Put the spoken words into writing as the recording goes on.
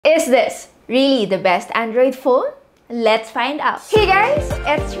Is this really the best Android phone? Let's find out. Hey guys,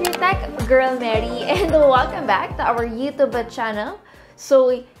 it's your tech girl Mary and welcome back to our YouTube channel.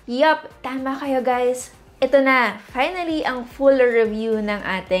 So, yup, tama kayo guys. Ito na, finally ang full review ng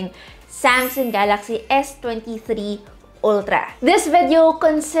ating Samsung Galaxy S23 Ultra. This video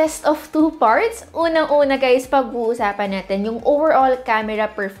consists of two parts. Unang-una guys, pag-uusapan natin yung overall camera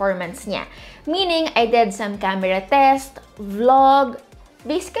performance niya. Meaning, I did some camera test, vlog.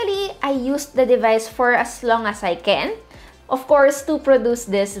 Basically, I used the device for as long as I can, of course, to produce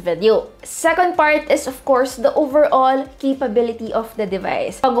this video. Second part is, of course, the overall capability of the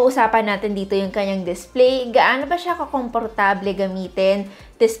device. Pag-uusapan natin dito yung kanyang display, gaano ba siya kakomportable gamitin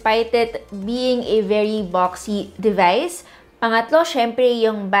despite it being a very boxy device. Pangatlo, syempre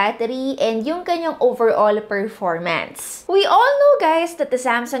yung battery and yung kanyang overall performance. We all know guys that the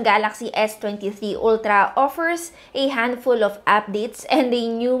Samsung Galaxy S23 Ultra offers a handful of updates and a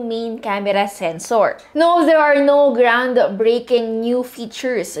new main camera sensor. No, there are no groundbreaking new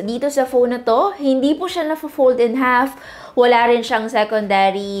features dito sa phone na to. Hindi po siya na-fold in half. Wala rin siyang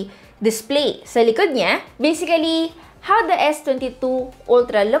secondary display sa likod niya. Basically, how the S22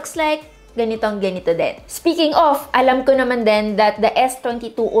 Ultra looks like, ganito din. Speaking of, alam ko naman din that the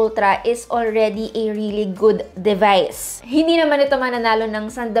S22 Ultra is already a really good device. Hindi naman ito mananalo ng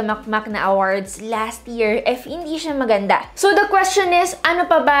sandamakmak na awards last year if hindi siya maganda. So the question is, ano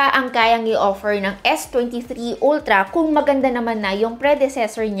pa ba ang kayang i-offer ng S23 Ultra kung maganda naman na yung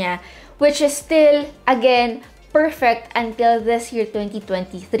predecessor niya, which is still, again, perfect until this year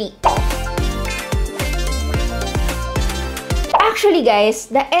 2023. Actually guys,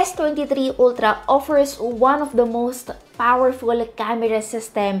 the S23 Ultra offers one of the most powerful camera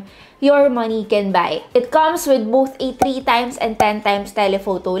system your money can buy. It comes with both a 3x and 10x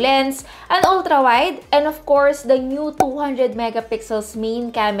telephoto lens, an ultra-wide, and of course, the new 200 megapixels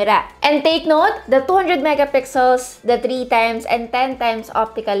main camera. And take note, the 200 megapixels, the 3x and 10x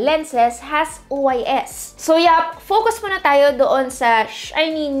optical lenses has OIS. So yup, focus muna tayo doon sa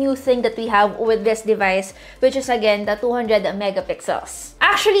shiny new thing that we have with this device, which is again, the 200 megapixels.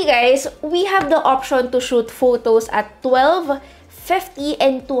 Actually guys, we have the option to shoot photos at 12, 50,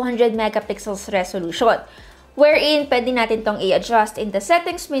 and 200 megapixels resolution, wherein pwede natin tong i-adjust in the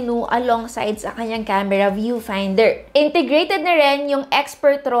settings menu alongside sa kanyang camera viewfinder. Integrated na rin yung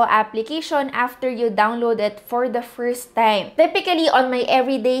Expert RAW application after you download it for the first time. Typically, on my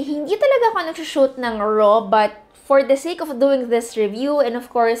everyday, hindi talaga ako nagsushoot ng RAW, but for the sake of doing this review, and of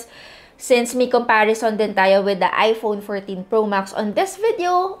course, since may comparison din tayo with the iPhone 14 Pro Max on this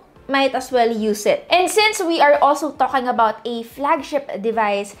video, might as well use it. And since we are also talking about a flagship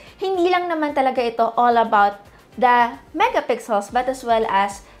device, hindi lang naman talaga ito all about the megapixels but as well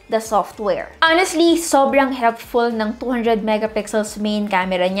as the software. Honestly, sobrang helpful ng 200 megapixels main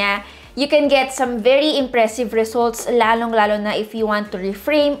camera niya. You can get some very impressive results, lalong-lalo na if you want to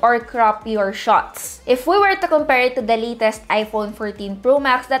reframe or crop your shots. If we were to compare it to the latest iPhone 14 Pro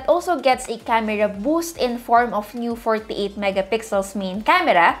Max that also gets a camera boost in form of new 48 megapixels main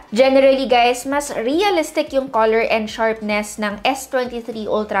camera, generally guys, mas realistic yung color and sharpness ng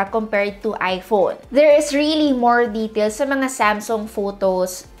S23 Ultra compared to iPhone. There is really more details sa mga Samsung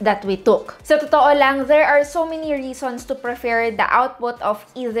photos that we took. Sa totoo lang, there are so many reasons to prefer the output of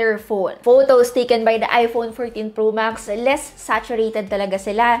either phone. Photos taken by the iPhone 14 Pro Max, less saturated talaga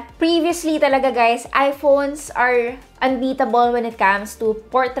sila. Previously talaga guys, iPhones are unbeatable when it comes to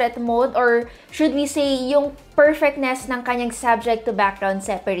portrait mode, or should we say yung perfectness ng kanyang subject to background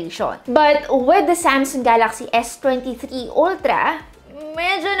separation. But with the Samsung Galaxy S23 Ultra,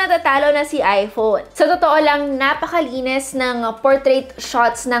 medyo natatalo na si iPhone. Sa totoo lang, napakalinis ng portrait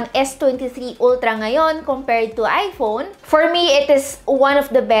shots ng S23 Ultra ngayon compared to iPhone. For me, it is one of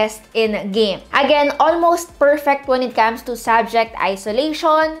the best in game. Again, almost perfect when it comes to subject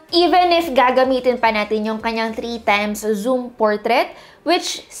isolation. Even if gagamitin pa natin yung kanyang 3x zoom portrait,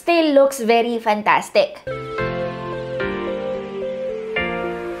 which still looks very fantastic.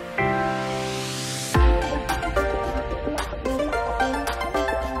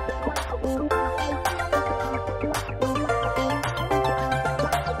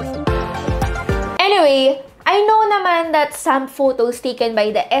 Anyway, I know naman that some photos taken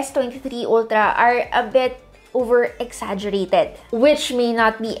by the S23 Ultra are a bit over-exaggerated, which may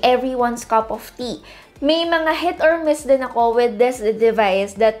not be everyone's cup of tea. May mga hit or miss din ako with this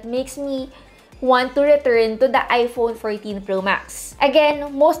device that makes me want to return to the iPhone 14 Pro Max. Again,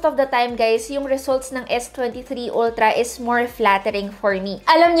 most of the time guys, yung results ng S23 Ultra is more flattering for me.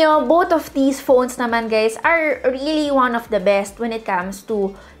 Alam nyo, both of these phones naman guys are really one of the best when it comes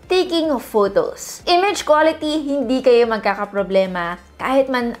to taking photos. Image quality, hindi kayo magkakaproblema kahit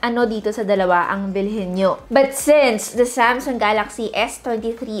man ano dito sa dalawa ang bilhin nyo. But since the Samsung Galaxy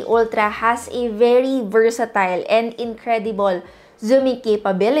S23 Ultra has a very versatile and incredible zooming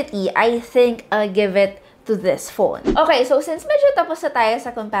capability, I think I'll give it to this phone. Okay, so since medyo tapos na tayo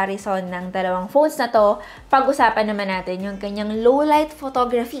sa comparison ng dalawang phones na to, pag-usapan naman natin yung kanyang low light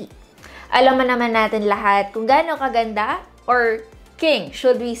photography. Alam naman natin lahat kung gaano kaganda or king,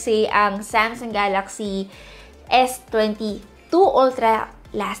 should we say, ang Samsung Galaxy S22 Ultra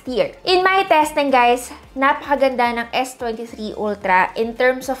last year. In my testing guys, napakaganda ng S23 Ultra in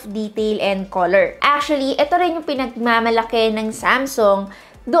terms of detail and color. Actually, ito rin yung pinagmamalaki ng Samsung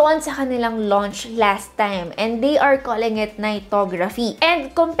doon sa kanilang launch last time, and they are calling it nightography. And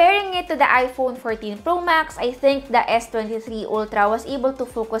comparing it to the iPhone 14 Pro Max, I think the S23 Ultra was able to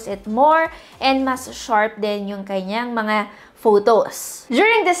focus it more and mas sharp din yung kanyang mga photos.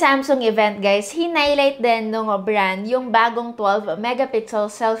 During the Samsung event guys, hinighlight din ng brand yung bagong 12 megapixel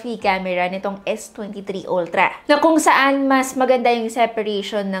selfie camera nitong S23 Ultra, na kung saan mas maganda yung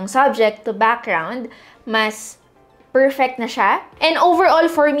separation ng subject to background, mas perfect na siya. And overall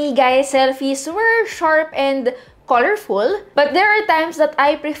for me guys, selfies were sharp and colorful, but there are times that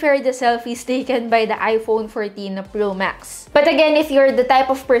I prefer the selfies taken by the iPhone 14 Pro Max. But again, if you're the type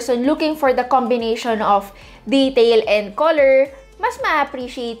of person looking for the combination of detail and color, mas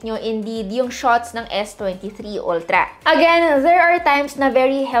ma-appreciate nyo indeed yung shots ng S23 Ultra. Again, there are times na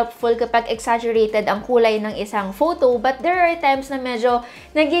very helpful kapag exaggerated ang kulay ng isang photo, but there are times na medyo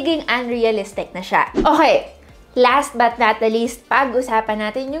nagiging unrealistic na siya. Okay, last but not the least, pag-usapan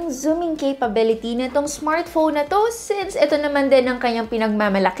natin yung zooming capability nitong smartphone na to, since ito naman din ang kanyang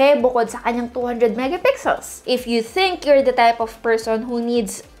pinagmamalaki bukod sa kanyang 200 megapixels. If you think you're the type of person who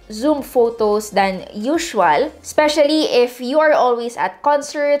needs zoom photos than usual, especially if you are always at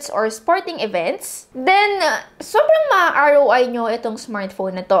concerts or sporting events, then sobrang ma-ROI nyo itong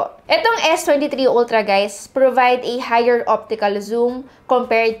smartphone na to. Itong S23 Ultra guys, provide a higher optical zoom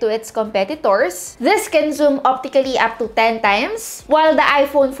compared to its competitors. This can zoom optically up to 10 times, while the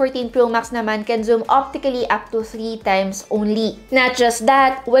iPhone 14 Pro Max naman can zoom optically up to 3 times only. Not just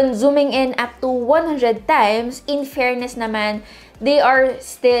that, when zooming in up to 100 times, in fairness naman, they are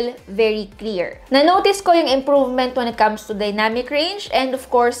still very clear. Na-notice ko yung improvement when it comes to dynamic range and of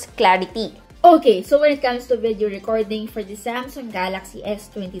course, clarity. Okay, so when it comes to video recording for the Samsung Galaxy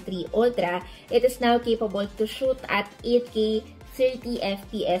S23 Ultra, it is now capable to shoot at 8K 30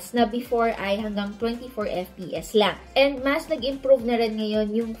 FPS na before ay hanggang 24 FPS lang. And mas nag-improve na rin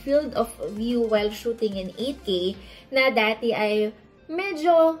ngayon yung field of view while shooting in 8K na dati ay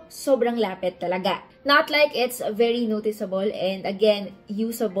medyo sobrang lapit talaga. Not like it's very noticeable and again,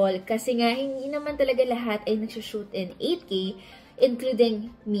 usable kasi nga hindi naman talaga lahat ay nagsushoot in 8K, including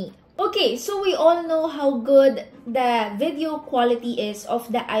me. Okay, so we all know how good the video quality is of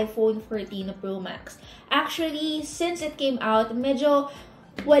the iPhone 14 Pro Max. Actually, since it came out, medyo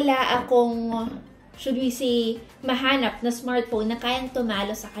wala akong, should we say, mahanap na smartphone na kayang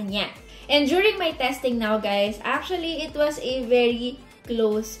tumalo sa kanya. And during my testing now, guys, actually, it was a very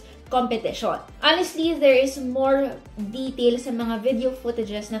close competition. Honestly, there is more detail sa mga video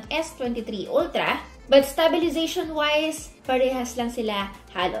footages ng S23 Ultra, but stabilization-wise, parehas lang sila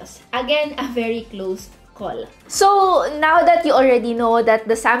halos. Again, a very close call. So, now that you already know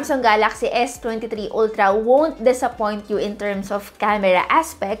that the Samsung Galaxy S23 Ultra won't disappoint you in terms of camera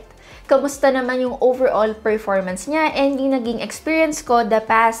aspect, kamusta naman yung overall performance niya and yung naging experience ko the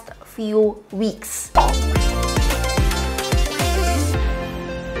past few weeks?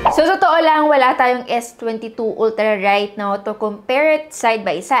 So, totoo lang, wala tayong S22 Ultra right now to compare it side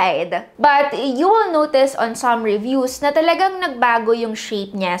by side. But you will notice on some reviews na talagang nagbago yung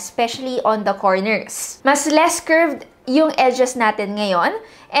shape niya, especially on the corners. Mas less curved yung edges natin ngayon,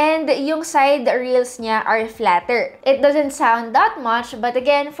 and yung side rails niya are flatter. It doesn't sound that much, but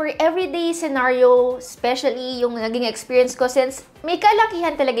again, for everyday scenario, especially yung naging experience ko, since may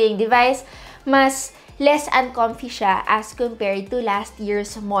kalakihan talaga yung device, mas less uncomfy siya as compared to last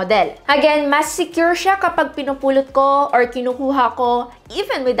year's model. Again, mas secure siya kapag pinupulot ko or kinukuha ko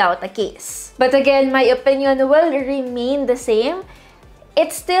even without a case. But again, my opinion will remain the same.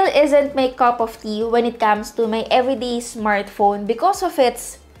 It still isn't my cup of tea when it comes to my everyday smartphone because of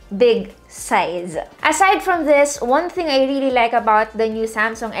its big size. Aside from this, one thing I really like about the new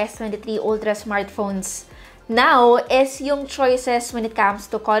Samsung S23 Ultra smartphones now is yung choices when it comes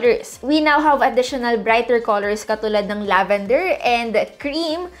to colors. We now have additional brighter colors katulad ng lavender and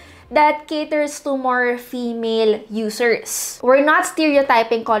cream that caters to more female users. We're not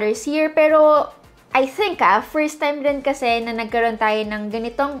stereotyping colors here, pero I think first time rin kasi na nagkaroon tayo ng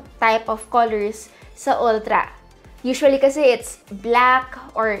ganitong type of colors sa Ultra. Usually kasi it's black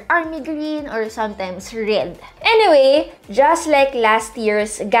or army green or sometimes red. Anyway, just like last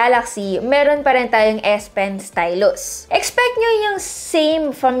year's Galaxy, meron pa rin tayong S Pen stylus. Expect nyo yung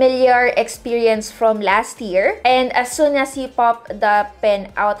same familiar experience from last year. And as soon as you pop the pen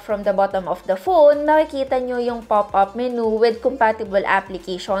out from the bottom of the phone, makikita nyo yung pop-up menu with compatible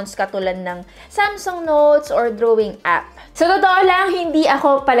applications katulad ng Samsung Notes or Drawing app. Sa totoo lang, hindi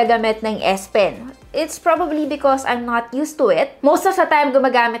ako palagamit ng S Pen. It's probably because I'm not used to it. Most of the time,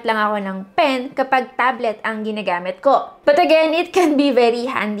 gumagamit lang ako ng pen kapag tablet ang ginagamit ko. But again, it can be very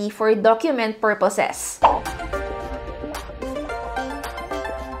handy for document purposes.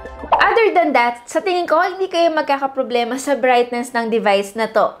 Other than that, sa tingin ko, hindi kayo magkakaproblema sa brightness ng device na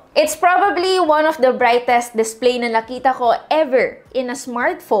to. It's probably one of the brightest display na nakita ko ever in a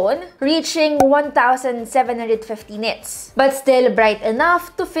smartphone, reaching 1,750 nits. But still bright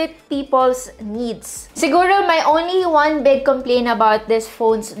enough to fit people's needs. Siguro may only one big complaint about this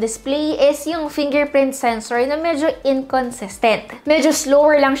phone's display is yung fingerprint sensor na medyo inconsistent. Medyo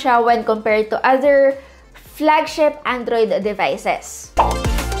slower lang siya when compared to other flagship Android devices.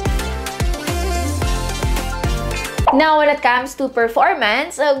 Now, when it comes to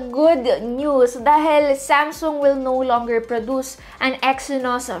performance, good news dahil Samsung will no longer produce an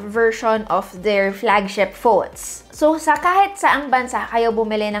Exynos version of their flagship phones. So, sa kahit saang bansa kayo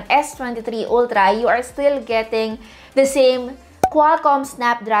bumili ng S23 Ultra, you are still getting the same Qualcomm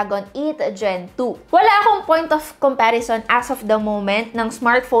Snapdragon 8 Gen 2. Wala akong point of comparison as of the moment ng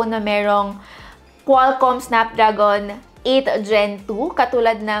smartphone na merong Qualcomm Snapdragon 8 Gen 2,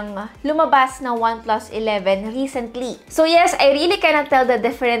 katulad ng lumabas na OnePlus 11 recently. So yes, I really cannot tell the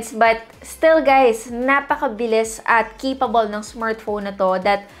difference, but still guys, napakabilis at capable ng smartphone na to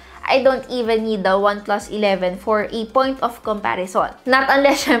that I don't even need the OnePlus 11 for a point of comparison. Not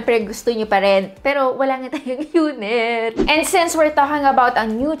unless syempre gusto nyo pa rin, pero wala nga tayong unit. And since we're talking about a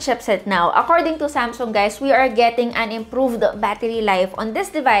new chipset now, according to Samsung guys, we are getting an improved battery life on this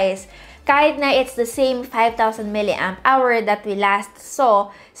device kahit na it's the same 5,000 mAh that we last saw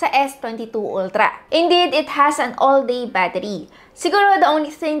sa S22 Ultra. Indeed, it has an all-day battery. Siguro the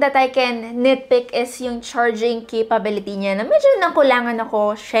only thing that I can nitpick is yung charging capability niya na medyo nakulangan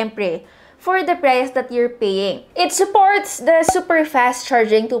ako, syempre, for the price that you're paying. It supports the super fast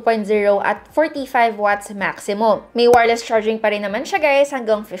charging 2.0 at 45 watts maximum. May wireless charging pa rin naman siya guys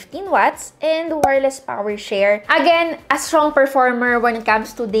hanggang 15 watts and wireless power share. Again, a strong performer when it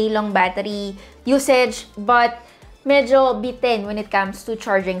comes to day-long battery usage, but medyo bitin when it comes to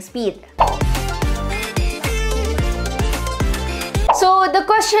charging speed. So the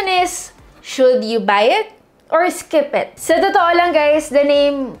question is, should you buy it or skip it? Sa totoo lang guys, the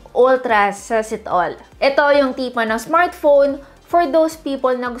name Ultra says it all. Ito yung tipo ng smartphone for those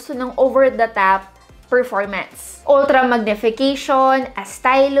people na gusto ng over-the-top performance. Ultra magnification, a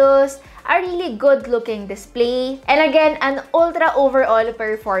stylus, a really good-looking display, and again, an ultra overall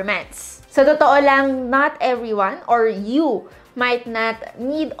performance. Sa totoo lang, not everyone or you might not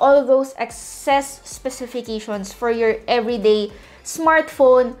need all those excess specifications for your everyday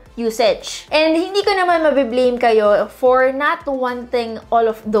smartphone usage. And hindi ko naman mabiblame kayo for not wanting all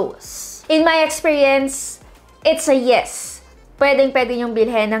of those. In my experience, it's a yes. Pwedeng-pwede nyong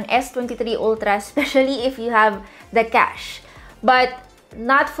bilhin ng S23 Ultra, especially if you have the cash. But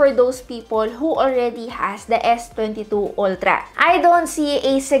not for those people who already has the S22 Ultra. I don't see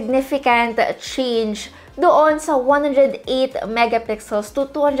a significant change doon sa 108 megapixels to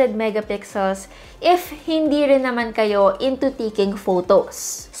 200 megapixels if hindi rin naman kayo into taking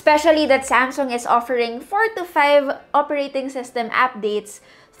photos. Especially that Samsung is offering 4 to 5 operating system updates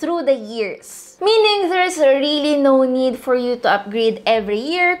through the years. Meaning there's really no need for you to upgrade every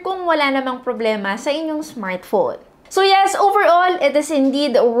year kung wala namang problema sa inyong smartphone. So yes, overall, it is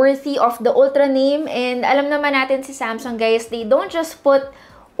indeed worthy of the Ultra name, and alam naman natin si Samsung guys, they don't just put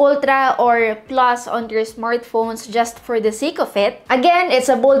Ultra or Plus on your smartphones just for the sake of it. Again, it's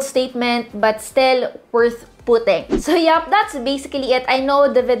a bold statement, but still worth putting. So yup, that's basically it. I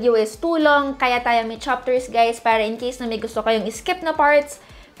know the video is too long, kaya tayo may chapters guys, para in case na may gusto kayong skip na parts,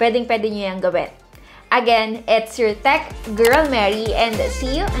 pwedeng-pwede nyo yung gawin. Again, it's your tech girl Mary, and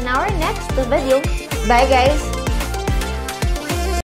see you in our next video. Bye guys!